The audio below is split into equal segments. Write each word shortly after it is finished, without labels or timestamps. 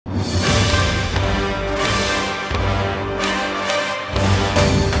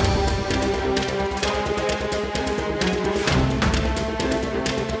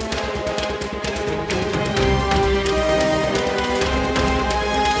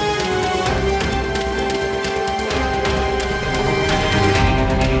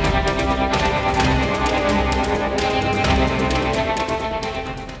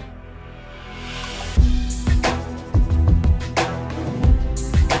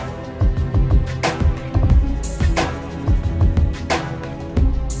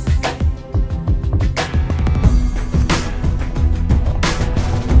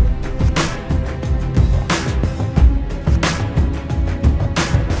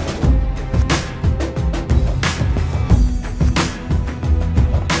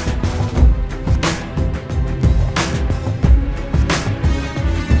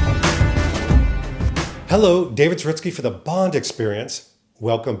Hello, David Zaritsky for the Bond Experience.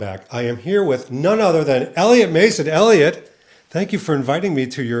 Welcome back. I am here with none other than Elliot Mason. Elliot, thank you for inviting me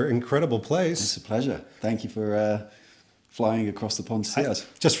to your incredible place. It's a pleasure. Thank you for flying across the pond to see us.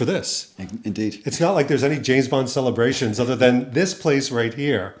 Just for this. Indeed. It's not like there's any James Bond celebrations other than this place right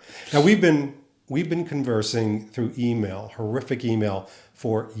here. Now, we've been conversing through email, horrific email,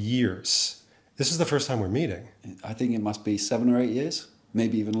 for years. This is the first time we're meeting. I think it must be 7 or 8 years,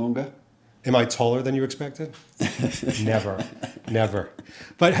 maybe even longer. Am I taller than you expected? Never, never.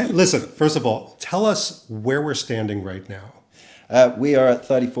 But hey, listen, first of all, tell us where we're standing right now. We are at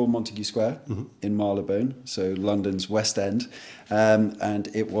 34 Montague Square in Marylebone, so London's West End. And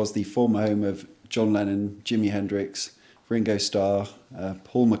it was the former home of John Lennon, Jimi Hendrix, Ringo Starr,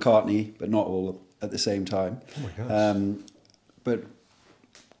 Paul McCartney, but not all at the same time. Oh my gosh. But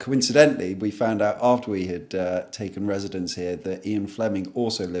coincidentally, we found out after we had taken residence here that Ian Fleming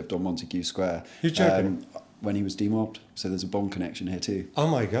also lived on Montague Square. You're joking. When he was demobbed. So there's a Bond connection here too. Oh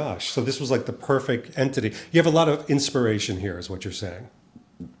my gosh. So this was like the perfect entity. You have a lot of inspiration here is what you're saying.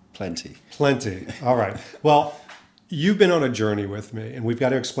 Plenty. Plenty. All right. Well, you've been on a journey with me, and we've got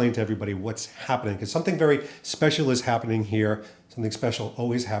to explain to everybody what's happening, because something very special is happening here. Something special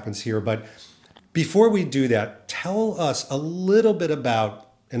always happens here. But before we do that, tell us a little bit about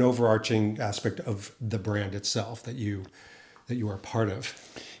an overarching aspect of the brand itself that you are part of.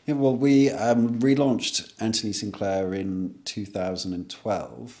 Yeah, well, we relaunched Anthony Sinclair in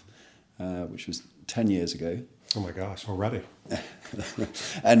 2012, which was 10 years ago. Oh my gosh, already.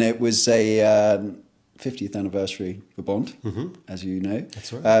 And it was a 50th anniversary for Bond, as you know.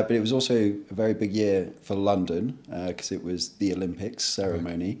 That's right. But it was also a very big year for London, because it was the Olympics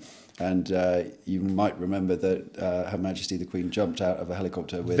ceremony. Right. And you might remember that Her Majesty the Queen jumped out of a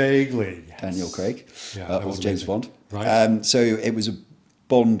helicopter with vaguely Daniel Craig, or James Bond. Right. So it was a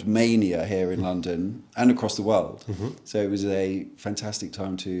Bond mania here in London and across the world. So it was a fantastic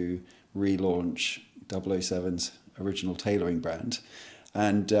time to relaunch 007's original tailoring brand.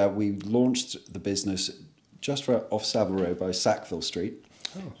 And we launched the business just off Savile Row by Sackville Street.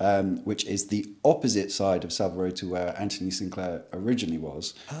 Which is the opposite side of Savile Row to where Anthony Sinclair originally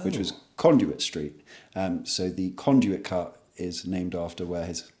was, which was Conduit Street. So the Conduit cut is named after where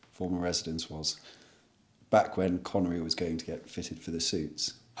his former residence was, back when Connery was going to get fitted for the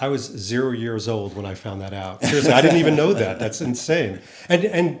suits. I was 0 years old when I found that out. Seriously, I didn't even know that. That's insane.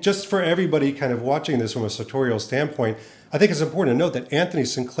 And just for everybody kind of watching this from a sartorial standpoint, I think it's important to note that Anthony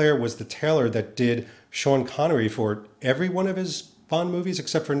Sinclair was the tailor that did Sean Connery for every one of his Bond movies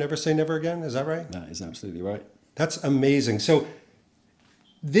except for Never Say Never Again. Is that right? That is absolutely right. That's amazing. So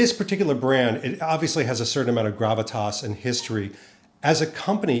this particular brand, it obviously has a certain amount of gravitas and history. As a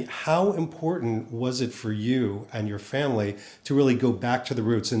company, how important was it for you and your family to really go back to the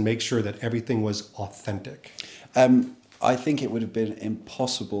roots and make sure that everything was authentic? I think it would have been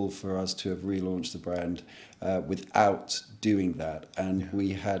impossible for us to have relaunched the brand without doing that. And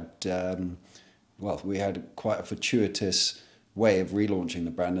we had, we had quite a fortuitous way of relaunching the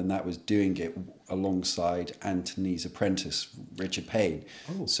brand, and that was doing it alongside Anthony's apprentice, Richard Payne.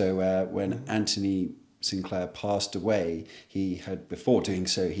 So when Anthony Sinclair passed away, before doing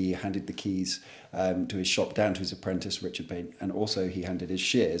so, he handed the keys to his shop down to his apprentice, Richard Payne, and also he handed his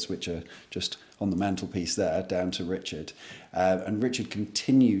shears, which are just on the mantelpiece there, down to Richard. And Richard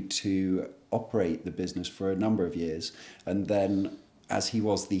continued to operate the business for a number of years, and then as he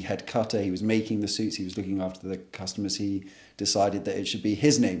was the head cutter, he was making the suits, he was looking after the customers, he decided that it should be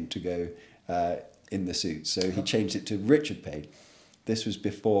his name to go in the suits. So he changed it to Richard Payne. This was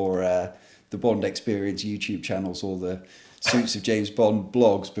before the Bond Experience YouTube channels, all the Suits of James Bond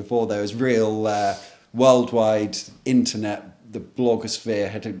blogs, before there was real worldwide internet, the blogosphere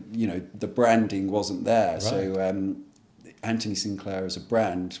had the branding wasn't there. Right. So Anthony Sinclair as a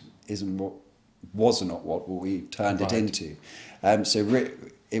brand was not what we turned it into. So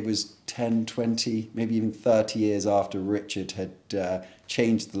it was 10, 20, maybe even 30 years after Richard had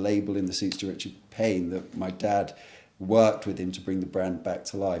changed the label in the suits to Richard Payne that my dad worked with him to bring the brand back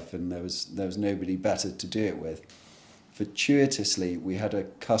to life, and there was nobody better to do it with. Fortuitously, we had a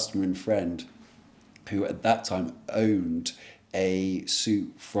customer and friend who at that time owned a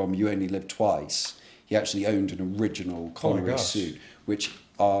suit from You Only Live Twice. He actually owned an original Connery suit, which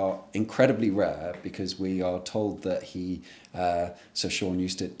are incredibly rare because we are told that Sir Sean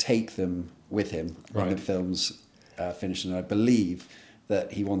used to take them with him when the films finished, and I believe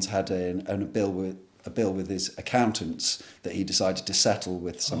that he once had a bill with his accountants that he decided to settle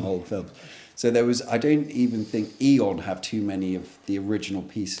with some old films. So there was, I don't even think Eon have too many of the original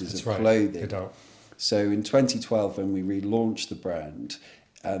pieces of clothing. They don't. So in 2012, when we relaunched the brand,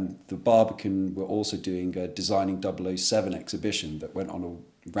 And the Barbican were also doing a Designing 007 exhibition that went on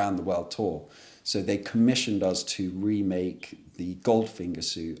a round the world tour. So they commissioned us to remake the Goldfinger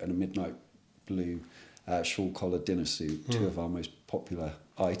suit and a midnight blue shawl collar dinner suit, two of our most popular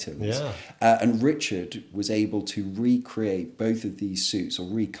items. Yeah. And Richard was able to recreate both of these suits, or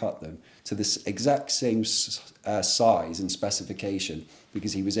recut them, to this exact same size and specification,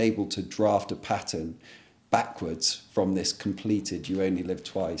 because he was able to draft a pattern backwards from this completed You Only Live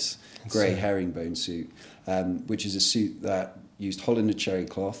Twice grey herringbone suit, which is a suit that used Hollander cherry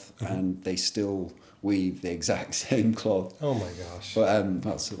cloth, and they still weave the exact same cloth. Oh my gosh. But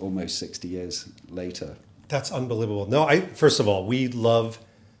that's almost 60 years later. That's unbelievable. No, first of all, we love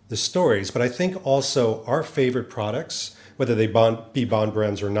the stories, but I think also our favorite products, whether they be Bond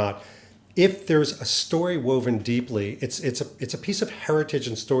brands or not, if there's a story woven deeply, it's a piece of heritage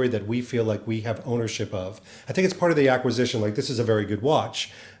and story that we feel like we have ownership of. I think it's part of the acquisition. Like, this is a very good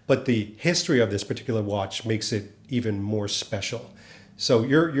watch, but the history of this particular watch makes it even more special. So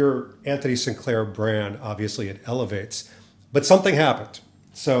your Anthony Sinclair brand, obviously it elevates, but something happened.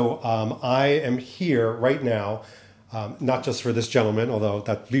 So I am here right now, not just for this gentleman, although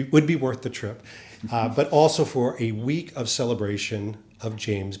that would be worth the trip, but also for a week of celebration of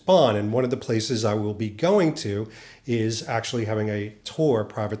James Bond. And one of the places I will be going to is actually having a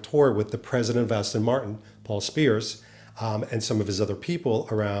private tour with the president of Aston Martin, Paul Spears, and some of his other people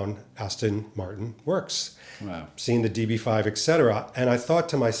around Aston Martin Works. Wow. Seeing the DB5, etc. And I thought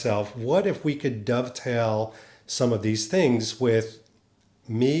to myself, what if we could dovetail some of these things with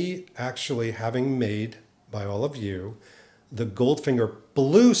me actually having made, by all of you, the Goldfinger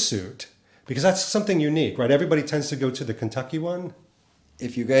blue suit? Because that's something unique, right? Everybody tends to go to the Kentucky one.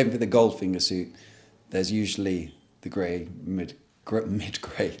 If you're going for the Goldfinger suit, there's usually the grey, mid-grey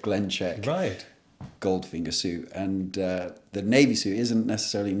Glencheck Right. Goldfinger suit. And the Navy suit isn't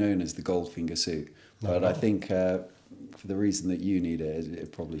necessarily known as the Goldfinger suit. But I think for the reason that you need it,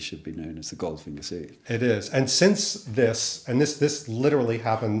 it probably should be known as the Goldfinger suit. It is. And since this literally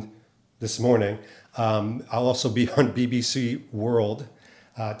happened this morning, I'll also be on BBC World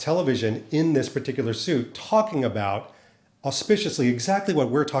television in this particular suit, talking about, auspiciously, exactly what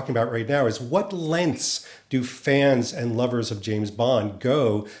we're talking about right now, is what lengths do fans and lovers of James Bond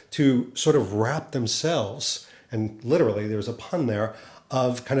go to sort of wrap themselves, and literally there's a pun there,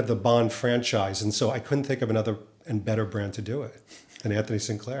 of kind of the Bond franchise. And so I couldn't think of another and better brand to do it than Anthony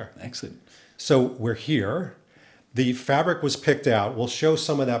Sinclair. Excellent. So we're here. The fabric was picked out. We'll show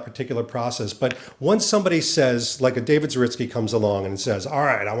some of that particular process. But once somebody says, like a David Zaritsky comes along and says, all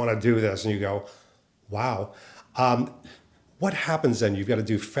right, I want to do this, and you go, wow. What happens then? You've got to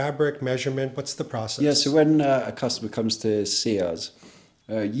do fabric measurement. What's the process? Yeah, so when a customer comes to see us,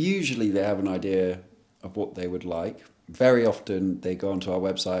 usually they have an idea of what they would like. Very often they go onto our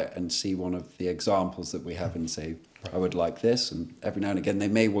website and see one of the examples that we have and say, I would like this. And every now and again, they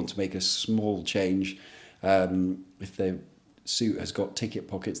may want to make a small change. If their suit has got ticket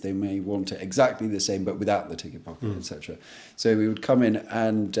pockets, they may want it exactly the same, but without the ticket pocket, etc. So we would come in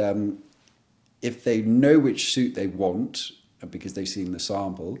and if they know which suit they want, because they've seen the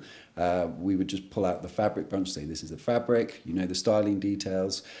sample, we would just pull out the fabric bunch, say this is the fabric, you know the styling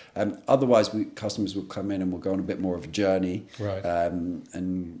details. Otherwise, customers will come in and we'll go on a bit more of a journey. Right.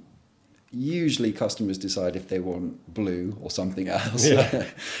 And usually customers decide if they want blue or something else. Yeah.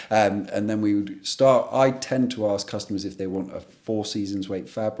 And then we would start, I tend to ask customers if they want a 4 seasons weight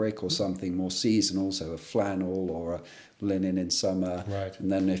fabric or something more seasonal, so a flannel or a linen in summer. Right.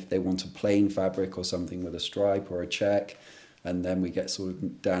 And then if they want a plain fabric or something with a stripe or a check. And then we get sort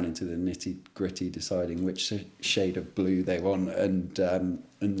of down into the nitty-gritty, deciding which shade of blue they want, and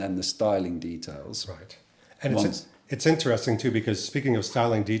then the styling details. Right. And it's interesting, too, because speaking of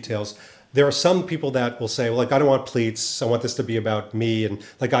styling details, there are some people that will say, well, like, I don't want pleats. I want this to be about me. And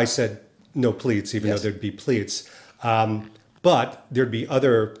like I said, no pleats, even though there'd be pleats. But there'd be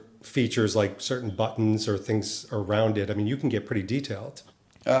other features like certain buttons or things around it. I mean, you can get pretty detailed.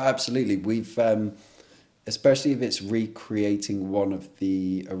 Absolutely. We've... especially if it's recreating one of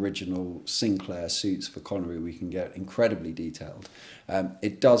the original Sinclair suits for Connery, we can get incredibly detailed.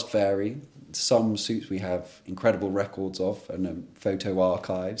 It does vary. Some suits we have incredible records of and photo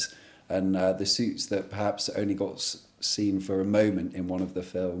archives, and the suits that perhaps only got seen for a moment in one of the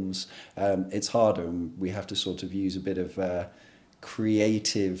films, it's harder, and we have to sort of use a bit of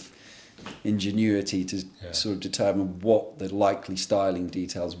creative ingenuity to sort of determine what the likely styling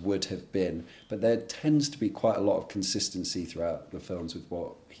details would have been. But there tends to be quite a lot of consistency throughout the films with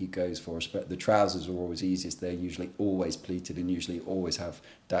what he goes for. The trousers are always easiest. They're usually always pleated and usually always have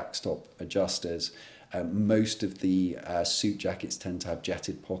dac-stop adjusters. Most of the suit jackets tend to have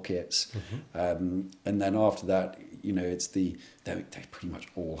jetted pockets. And then after that, you know, they pretty much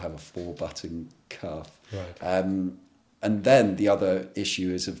all have a 4-button cuff. Right. And then the other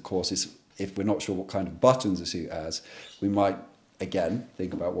issue is, of course, is if we're not sure what kind of buttons a suit has, we might, again,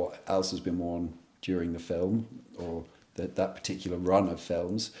 think about what else has been worn during the film or that particular run of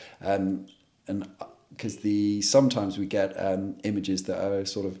films. And because sometimes we get images that are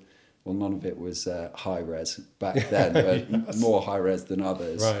sort of, well, none of it was high res back then, but yes. more high res than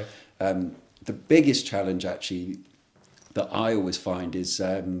others. Right. The biggest challenge actually that I always find is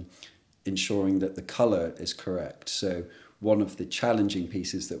ensuring that the colour is correct. So one of the challenging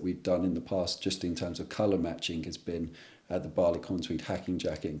pieces that we've done in the past, just in terms of colour matching, has been the Barley Consuede hacking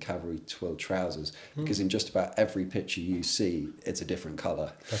jacket and cavalry twill trousers, because in just about every picture you see, it's a different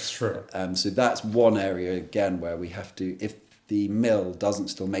colour. That's true. So that's one area, again, where we have to, if the mill doesn't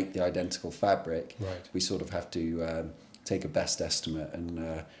still make the identical fabric, right, we sort of have to take a best estimate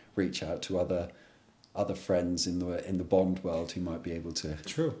and reach out to other friends in the Bond world who might be able to.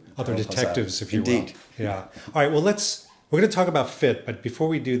 True. Other detectives, if you Indeed. will. Yeah. All right. Well, we're going to talk about fit, but before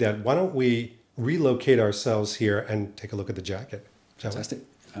we do that, why don't we relocate ourselves here and take a look at the jacket? Fantastic.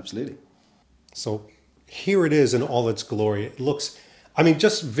 Absolutely. So here it is in all its glory. It looks, I mean,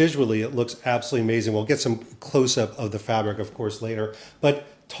 just visually, it looks absolutely amazing. We'll get some close-up of the fabric, of course, later. But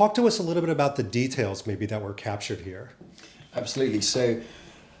talk to us a little bit about the details maybe that were captured here. Absolutely. So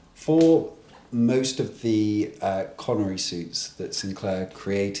for most of the Connery suits that Sinclair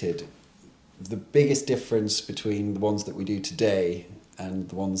created, the biggest difference between the ones that we do today and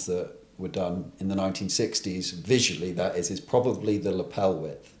the ones that were done in the 1960s, visually that is probably the lapel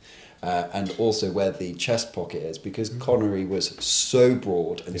width and also where the chest pocket is, because Connery was so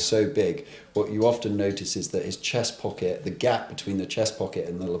broad and so big. What you often notice is that his chest pocket, the gap between the chest pocket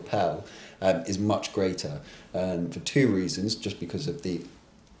and the lapel is much greater, and for two reasons: just because of the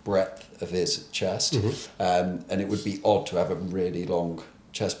breadth of his chest, and it would be odd to have a really long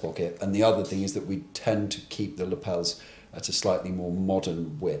chest pocket, and the other thing is that we tend to keep the lapels at a slightly more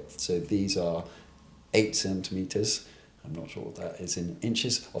modern width. So these are 8 centimeters. I'm not sure what that is in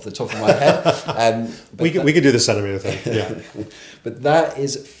inches off the top of my head. We could do the centimeter thing. Yeah. But that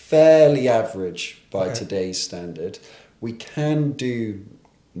is fairly average by today's standard. We can do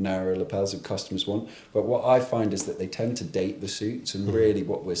narrow lapels if customers want, but what I find is that they tend to date the suits, and really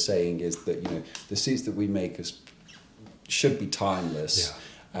what we're saying is that, you know, the suits that we make should be timeless,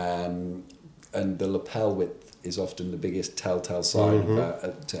 and the lapel width is often the biggest telltale sign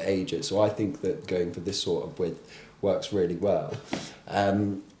to age it. So I think that going for this sort of width works really well.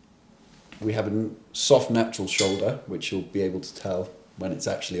 We have a soft natural shoulder, which you'll be able to tell when it's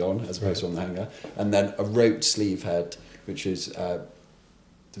actually on, as opposed to on the hanger, and then a roped sleeve head, which is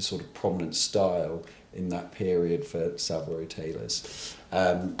the sort of prominent style in that period for Savoy tailors.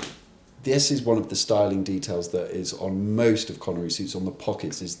 This is one of the styling details that is on most of Connery suits. On the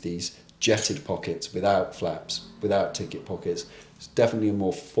pockets is these jetted pockets without flaps, without ticket pockets. It's definitely a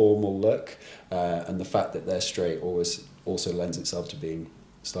more formal look, and the fact that they're straight also lends itself to being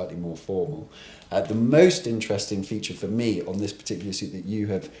slightly more formal. The most interesting feature for me on this particular suit that you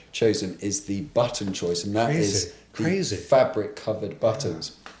have chosen is the button choice, and that is the fabric covered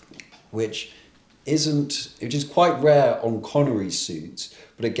buttons, which is quite rare on Connery suits,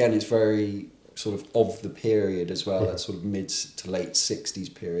 but again it's very sort of the period as well, that sort of mid to late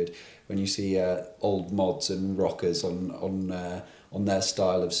 60s period, when you see old mods and rockers on their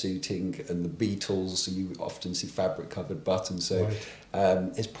style of suiting, and the Beatles, you often see fabric covered buttons. So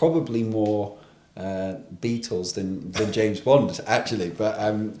it's probably more Beatles than James Bond actually, but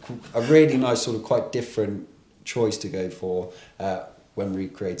a really nice sort of quite different choice to go for when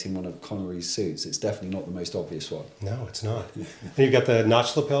recreating one of Connery's suits. It's definitely not the most obvious one. No, it's not. And you've got the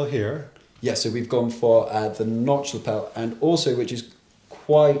notch lapel here. Yeah, so we've gone for the notch lapel, and also, which is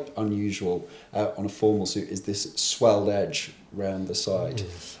quite unusual on a formal suit, is this swelled edge round the side.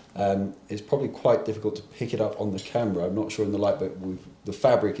 It's probably quite difficult to pick it up on the camera. I'm not sure in the light, but the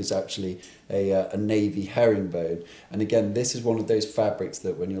fabric is actually a navy herringbone. And again, this is one of those fabrics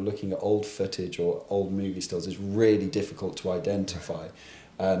that when you're looking at old footage or old movie stills is really difficult to identify.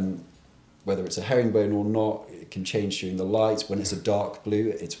 Whether it's a herringbone or not, it can change during the lights. When it's a dark blue,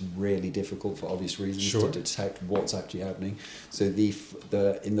 it's really difficult for obvious reasons to detect what's actually happening. So in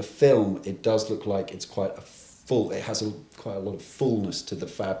the film, it does look like it's quite a full. It has quite a lot of fullness to the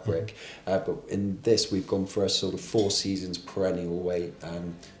fabric. But in this, we've gone for a sort of 4 seasons perennial weight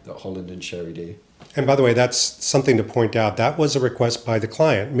that Holland and Sherry do. And by the way, that's something to point out. That was a request by the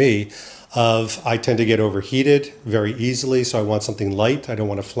client, me, of I tend to get overheated very easily, so I want something light. I don't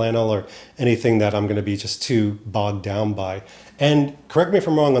want a flannel or anything that I'm going to be just too bogged down by. And correct me if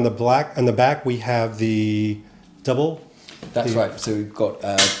I'm wrong, on the back we have the double. That's right. So we've got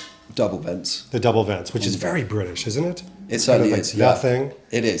double vents. The double vents, which is very British, isn't it? It certainly is. That thing.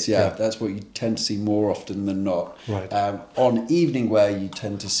 It is. Yeah. That's what you tend to see more often than not. Right. On evening wear, you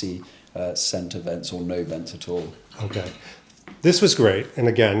tend to see centre vents or no vents at all. Okay. This was great. And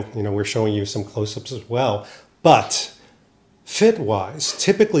again, we're showing you some close-ups as well. But fit-wise,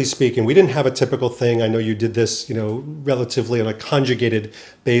 typically speaking, we didn't have a typical thing. I know you did this, relatively on a conjugated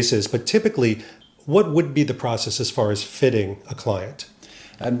basis. But typically, what would be the process as far as fitting a client?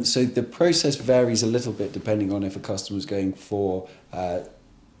 So the process varies a little bit depending on if a customer is going for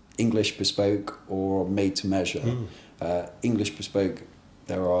English bespoke or made to measure. English bespoke,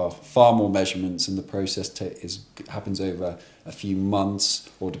 there are far more measurements, and the process happens over a few months,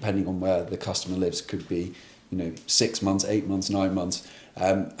 or depending on where the customer lives, could be 6 months, 8 months, 9 months,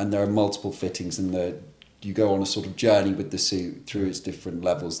 and there are multiple fittings, and you go on a sort of journey with the suit through its different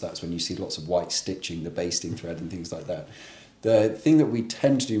levels. That's when you see lots of white stitching, the basting thread and things like that. The thing that we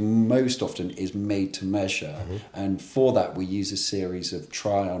tend to do most often is made to measure, and for that we use a series of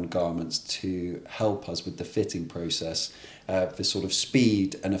try-on garments to help us with the fitting process for sort of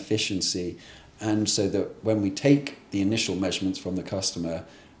speed and efficiency, and so that when we take the initial measurements from the customer,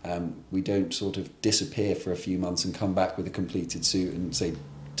 we don't sort of disappear for a few months and come back with a completed suit and say,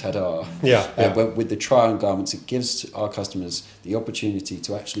 ta-da. But with the try-on garments, it gives our customers the opportunity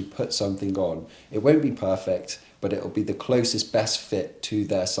to actually put something on. It won't be perfect, but it'll be the closest best fit to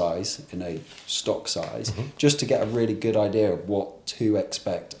their size in a stock size, just to get a really good idea of what to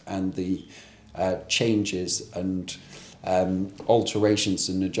expect and the changes and alterations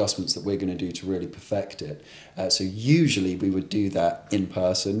and adjustments that we're going to do to really perfect it. So usually we would do that in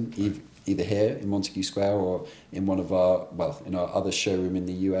person, either here in Montague Square or in one of in our other showroom in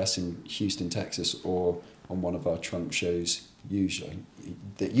the US in Houston, Texas, or on one of our trunk shows usually.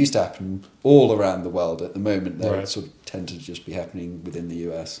 That used to happen all around the world. At the moment, they sort of tend to just be happening within the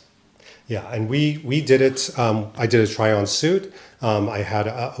US. Yeah, and we did it. I did a try-on suit. I had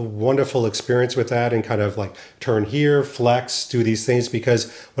a wonderful experience with that, and kind of like turn here, flex, do these things,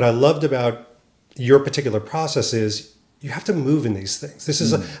 because what I loved about your particular process is you have to move in these things. This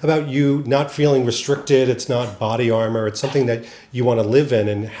is about you not feeling restricted. It's not body armor. It's something that you want to live in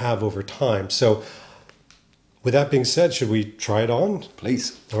and have over time. So with that being said, should we try it on?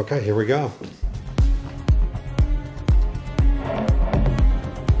 Please. Okay, here we go.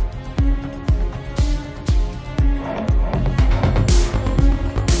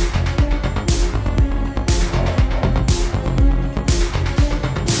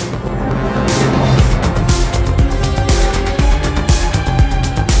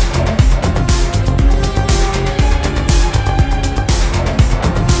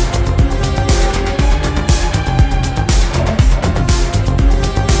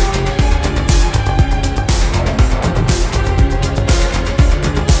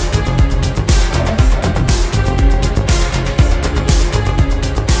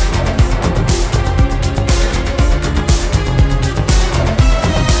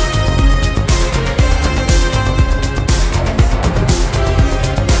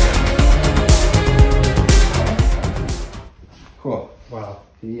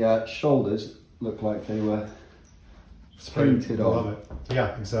 The shoulders look like they were painted on. Love it.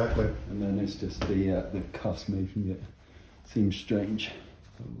 Yeah, exactly. And then it's just the cuffs making it seem strange.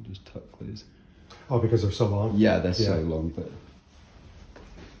 So we'll just tuck those. Oh, because they're so long? Yeah, they're so long, but...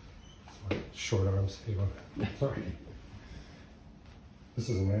 Short arms, even. Sorry. This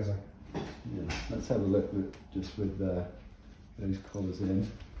is amazing. Yeah, let's have a look just with those collars in.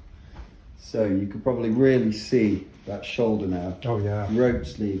 So you could probably really see that shoulder now. Oh yeah. Rope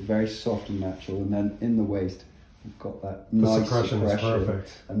sleeve, very soft and natural, and then in the waist, we've got that nice suppression. Is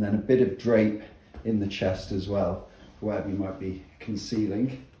perfect. And then a bit of drape in the chest as well, where we might be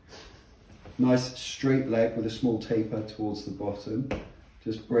concealing. Nice straight leg with a small taper towards the bottom,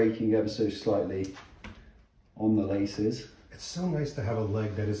 just breaking ever so slightly on the laces. It's so nice to have a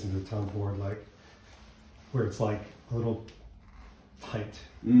leg that isn't a tom board, like where it's like a little tight.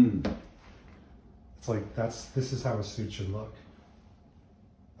 It's like this is how a suit should look.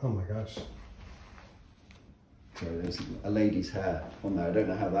 Oh my gosh. So there's a lady's hair on there. I don't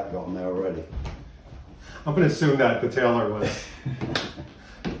know how that got on there already. I'm going to assume that the tailor was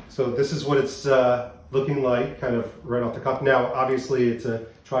So this is what it's looking like, kind of right off the cuff. Now, obviously, it's a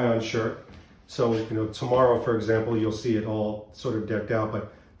try-on shirt. So, you know, tomorrow, for example, you'll see it all sort of decked out.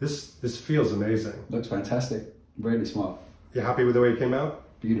 But this feels amazing. Looks fantastic. Really smart. You happy with the way it came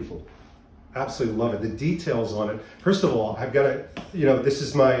out? Beautiful. Absolutely love it. The details on it. First of all, I've got to, you know, this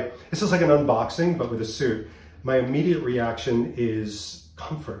is like an unboxing, but with a suit. My immediate reaction is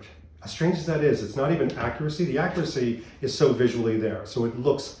comfort. As strange as that is, it's not even accuracy. The accuracy is so visually there. So it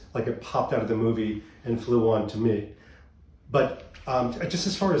looks like it popped out of the movie and flew on to me. But just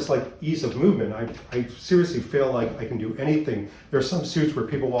as far as like ease of movement, I seriously feel like I can do anything. There are some suits where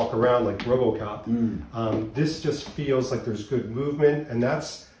people walk around like RoboCop. This just feels like there's good movement, and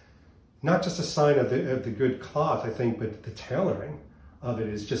that's not just a sign of the good cloth, I think, but the tailoring of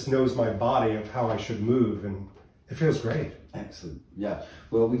it just knows my body of how I should move, and it feels great. Excellent. Yeah.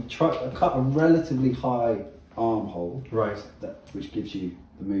 Well, we cut a relatively high armhole, right, which gives you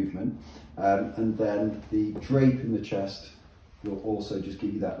the movement, and then the drape in the chest will also just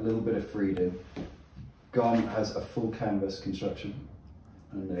give you that little bit of freedom. Garment has a full canvas construction.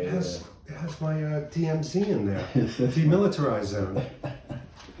 And it has my DMZ in there, demilitarized zone.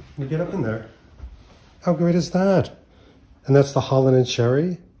 You get up in there. How great is that? And that's the Holland &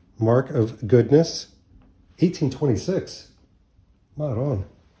 Sherry, mark of goodness. 1826. Not on.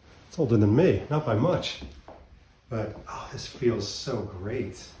 It's older than me, not by much. But, oh, this feels so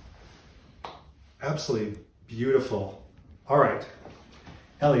great. Absolutely beautiful. All right,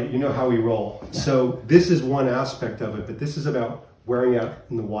 Elliot, you know how we roll. So this is one aspect of it, but this is about wearing out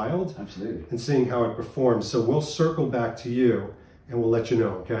in the wild. Absolutely. And seeing how it performs. So we'll circle back to you and we'll let you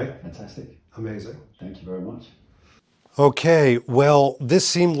know, okay? Fantastic. Amazing. Thank you very much. Okay, well, this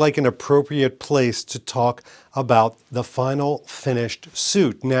seemed like an appropriate place to talk about the final finished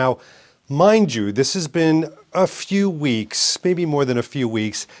suit. Now, mind you, this has been a few weeks, maybe more than a few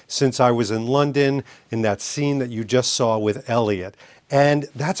weeks, since I was in London in that scene that you just saw with Elliot. And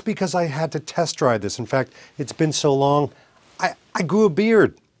that's because I had to test drive this. In fact, it's been so long, I grew a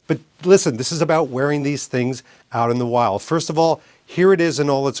beard. But listen, this is about wearing these things out in the wild. First of all, here it is in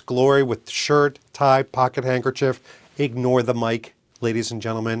all its glory with shirt, tie, pocket handkerchief. Ignore the mic, ladies and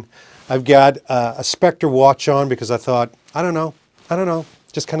gentlemen. I've got a Spectre watch on because I thought, I don't know.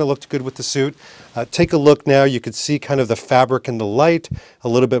 Just kind of looked good with the suit. Take a look now. You can see kind of the fabric in the light, a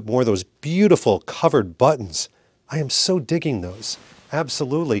little bit more, those beautiful covered buttons. I am so digging those,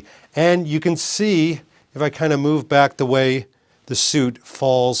 absolutely. And you can see, if I kind of move back the way the suit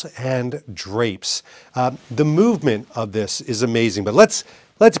falls and drapes. The movement of this is amazing, but let's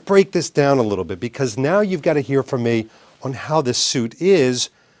break this down a little bit, because now you've got to hear from me on how this suit is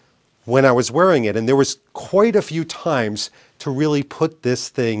when I was wearing it. And there was quite a few times to really put this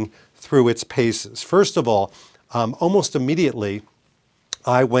thing through its paces. First of all, almost immediately,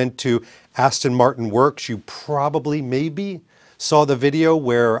 I went to Aston Martin Works. You probably maybe saw the video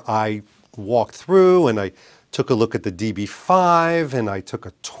where I walked through and I took a look at the DB5 and I took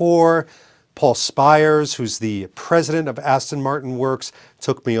a tour. Paul Spires, who's the president of Aston Martin Works,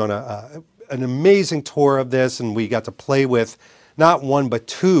 took me on an amazing tour of this, and we got to play with not one but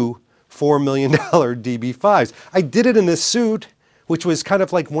two $4 million DB5s. I did it in this suit, which was kind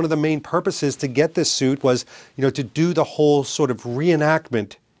of like one of the main purposes to get this suit was, you know, to do the whole sort of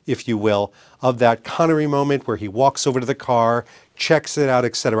reenactment, if you will, of that Connery moment where he walks over to the car, checks it out,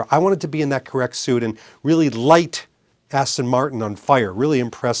 etc. I wanted to be in that correct suit and really light Aston Martin on fire, really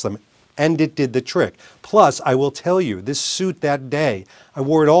impress them. And it did the trick. Plus, I will tell you, this suit that day, I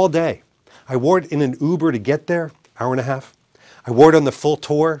wore it all day. I wore it in an Uber to get there, hour and a half. I wore it on the full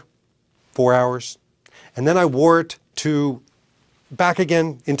tour, 4 hours. And then I wore it to back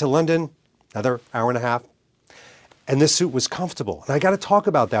again into London, another hour and a half. And this suit was comfortable. And I got to talk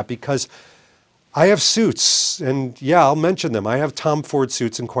about that because I have suits, and yeah, I'll mention them. I have Tom Ford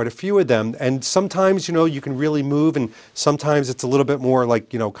suits and quite a few of them. And sometimes, you know, you can really move, and sometimes it's a little bit more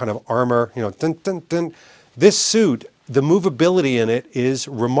like, you know, kind of armor, you know, dun, dun, dun. This suit, the movability in it is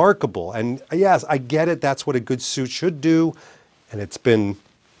remarkable. And yes, I get it. That's what a good suit should do. And it's been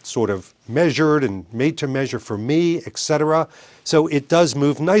sort of measured and made to measure for me, etc. So it does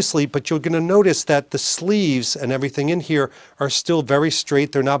move nicely, but you're going to notice that the sleeves and everything in here are still very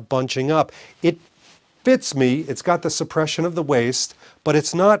straight. They're not bunching up. It fits me. It's got the suppression of the waist, but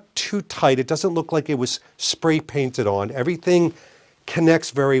it's not too tight. It doesn't look like it was spray painted on. Everything connects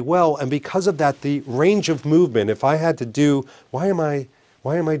very well, and because of that, the range of movement, if I had to do, why am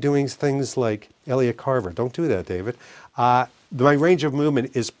I doing things like Elliot Carver? Don't do that, David. My range of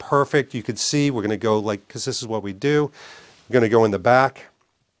movement is perfect. You could see we're going to go like, because this is what we do. We're going to go in the back.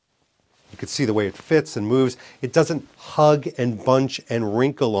 You can see the way it fits and moves. It doesn't hug and bunch and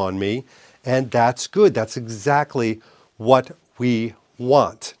wrinkle on me, and that's good. That's exactly what we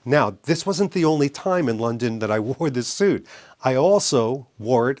want. Now, this wasn't the only time in London that I wore this suit. I also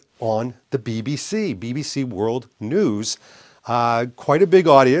wore it on the BBC World News. Quite a big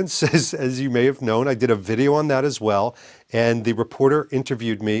audience, as you may have known. I did a video on that as well. And the reporter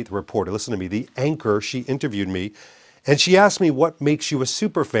interviewed me, listen to me, the anchor, she interviewed me. And she asked me, what makes you a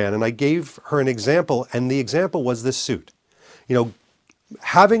super fan? And I gave her an example, and the example was this suit. You know,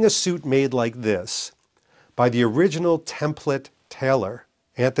 having a suit made like this by the original template tailor,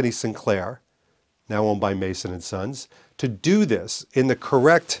 Anthony Sinclair, now owned by Mason & Sons, to do this in the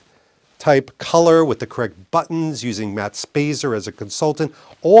correct type color with the correct buttons, using Matt Spazer as a consultant,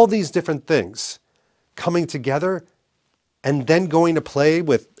 all these different things coming together and then going to play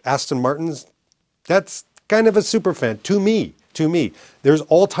with Aston Martins, that's kind of a super fan to me. There's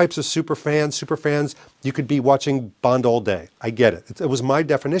all types of super fans. You could be watching Bond all day. I get it. It was my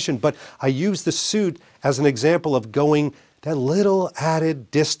definition, but I used the suit as an example of going that little added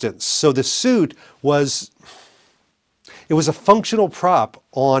distance. So the suit was, it was a functional prop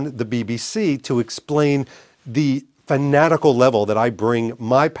on the BBC to explain the fanatical level that I bring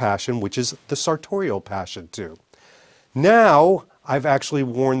my passion, which is the sartorial passion, to. Now, I've actually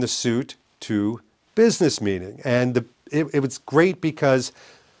worn the suit to business meeting, and it was great because,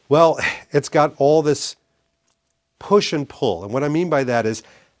 well, it's got all this push and pull. And what I mean by that is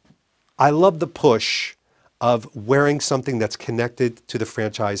I love the push of wearing something that's connected to the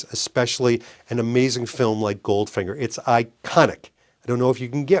franchise, especially an amazing film like Goldfinger. It's iconic. I don't know if you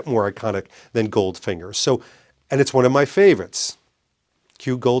can get more iconic than Goldfinger. So, and it's one of my favorites.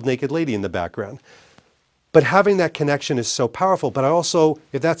 Cute gold naked lady in the background. But having that connection is so powerful. But I also,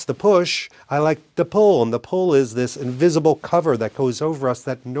 if that's the push, I like the pull. And the pull is this invisible cover that goes over us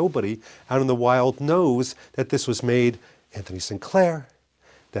that nobody out in the wild knows that this was made Anthony Sinclair,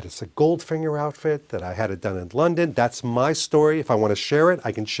 that it's a Goldfinger outfit, that I had it done in London. That's my story. If I want to share it,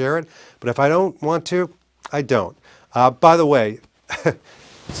 I can share it. But if I don't want to, I don't. By the way,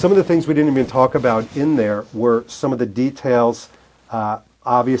 some of the things we didn't even talk about in there were some of the details.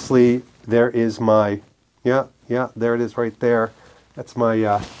 Obviously, there is my, yeah, there it is right there. That's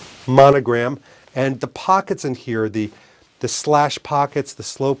my monogram. And the pockets in here, the slash pockets, the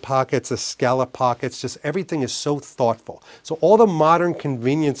slope pockets, the scallop pockets, just everything is so thoughtful. So all the modern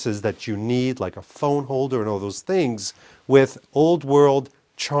conveniences that you need, like a phone holder and all those things, with old world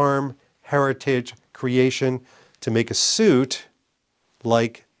charm, heritage, creation, to make a suit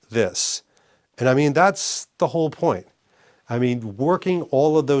like this. And I mean, that's the whole point. I mean, working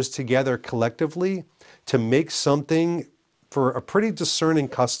all of those together collectively to make something for a pretty discerning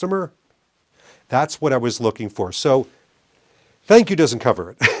customer, that's what I was looking for. So thank you doesn't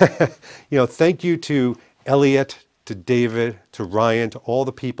cover it. You know, thank you to Elliot, to David, to Ryan, to all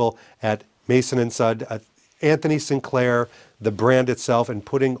the people at Mason & Sons, Anthony Sinclair, the brand itself, and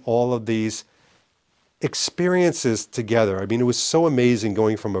putting all of these experiences together. I mean, it was so amazing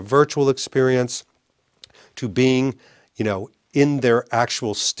going from a virtual experience to being, you know, in their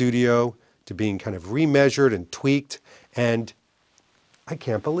actual studio, to being kind of remeasured and tweaked. And I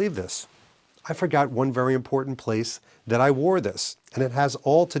can't believe this. I forgot one very important place that I wore this, and it has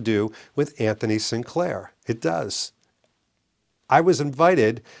all to do with Anthony Sinclair. It does. I was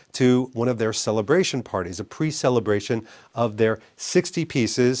invited to one of their celebration parties, a pre-celebration of their 60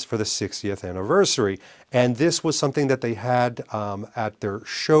 pieces for the 60th anniversary. And this was something that they had at their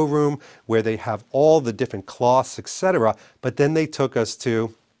showroom, where they have all the different cloths, etc. But then they took us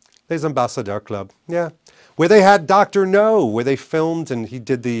to Les Ambassadeurs Club, where they had Dr. No, where they filmed, and he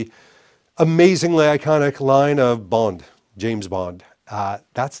did the amazingly iconic line of Bond, James Bond.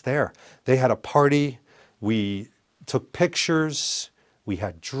 That's there. They had a party. We took pictures. We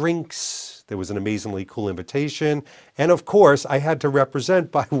had drinks. There was an amazingly cool invitation. And of course, I had to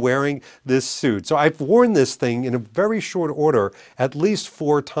represent by wearing this suit. So I've worn this thing in a very short order at least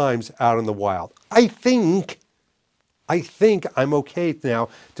 4 times out in the wild. I think I'm okay now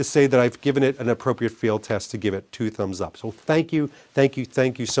to say that I've given it an appropriate field test to give it 2 thumbs up. So thank you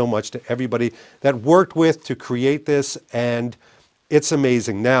so much to everybody that worked with to create this, and it's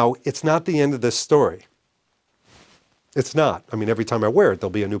amazing. Now, it's not the end of this story. It's not. I mean, every time I wear it,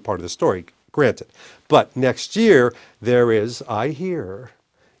 there'll be a new part of the story, granted. But next year, there is, I hear,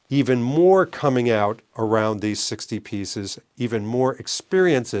 even more coming out around these 60 pieces, even more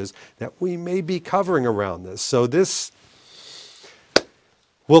experiences that we may be covering around this. So this,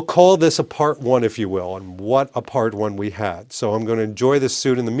 we'll call this a part 1, if you will, and what a part 1 we had. So I'm going to enjoy this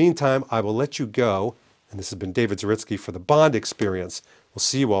suit. In the meantime, I will let you go And this has been David Zaritsky for the Bond Experience. We'll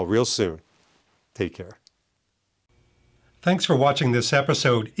see you all real soon. Take care. Thanks for watching this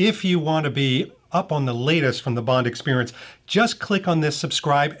episode. If you want to be up on the latest from the Bond Experience, just click on this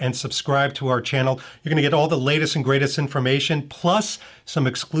subscribe and subscribe to our channel. You're going to get all the latest and greatest information, plus some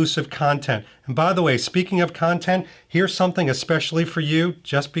exclusive content. And by the way, speaking of content, here's something especially for you,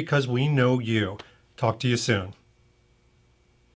 just because we know you. Talk to you soon.